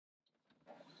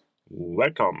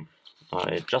Welcome.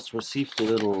 I just received a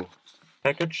little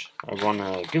package. I won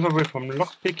a giveaway from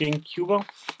LockPickingCuber,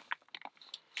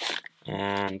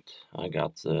 and I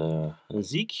got the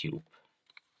zCube.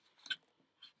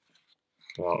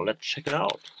 Well, let's check it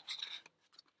out.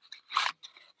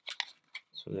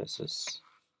 So there's this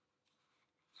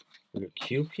little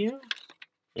cube here,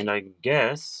 and I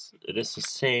guess it is the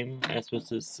same as with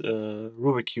this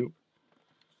Rubik cube.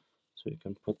 So you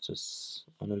can put this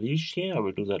on a leash here. I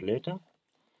will do that later.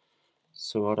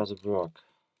 So how does it work?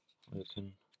 You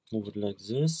can move it like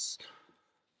this,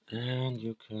 and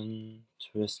you can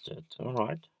twist it.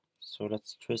 Alright, so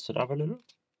let's twist it up a little.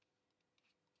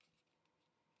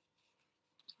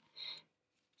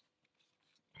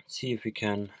 Let's see if we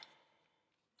can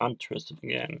untwist it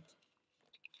again.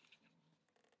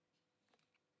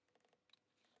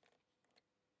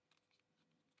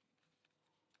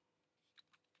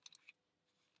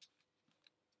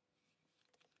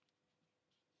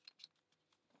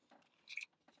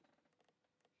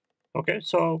 Okay,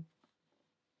 so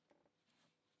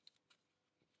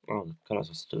the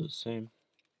colors are still the same.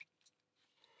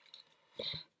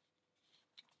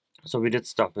 So we did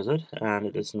stuff with it, and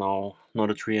it is now not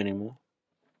a tree anymore.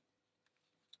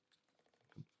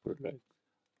 Put it like,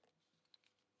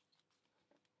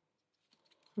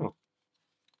 oh.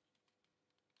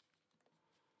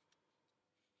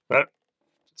 Well,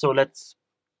 so let's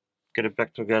get it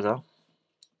back together.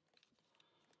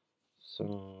 So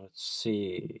let's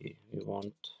see, we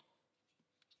want,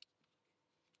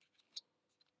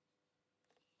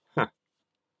 can't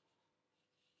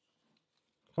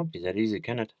be that easy,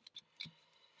 can it?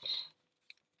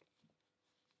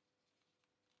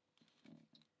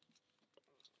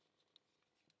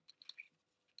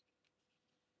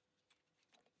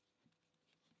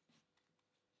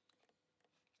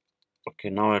 Okay,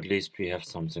 now at least we have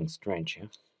something strange here.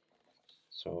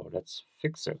 So let's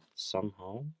fix it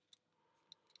somehow.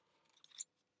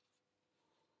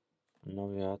 And now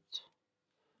we got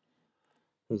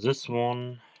this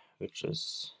one, which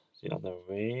is the other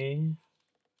way.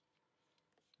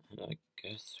 And I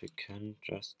guess we can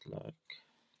just like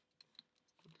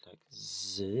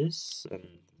this and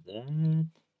that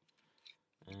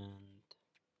and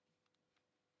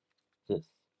this.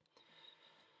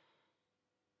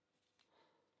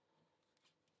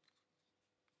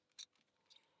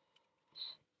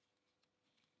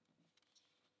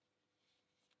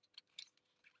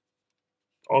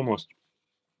 Almost.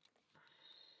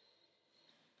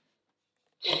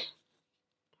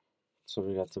 So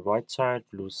we got the white side,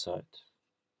 blue side.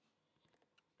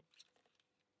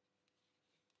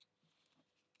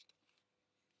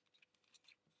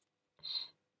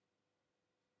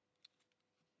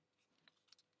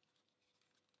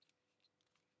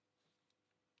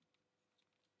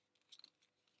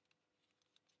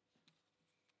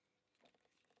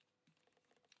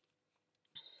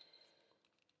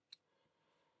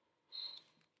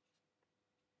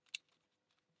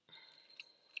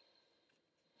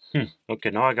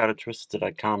 Okay, now I got it twisted.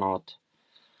 I cannot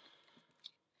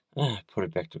put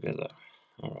it back together.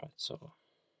 Alright, so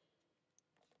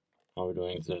how are we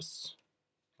doing this?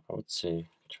 I would say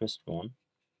twist one.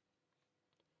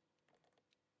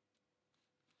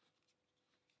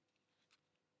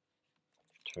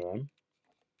 Turn.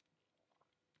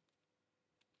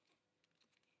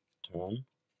 Turn.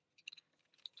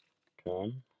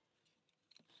 Turn.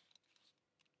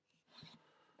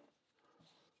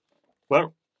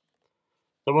 Well,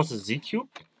 that was a zCube.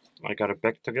 I got it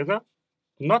back together.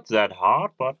 Not that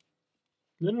hard, but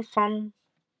little fun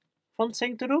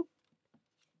thing to do.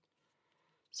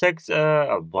 Thanks,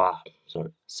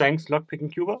 Thanks,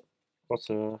 LockPickingCuber. Was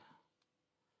a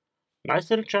nice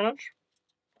little challenge.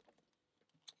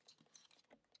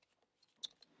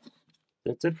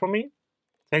 That's it for me.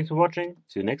 Thanks for watching.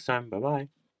 See you next time. Bye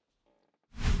bye.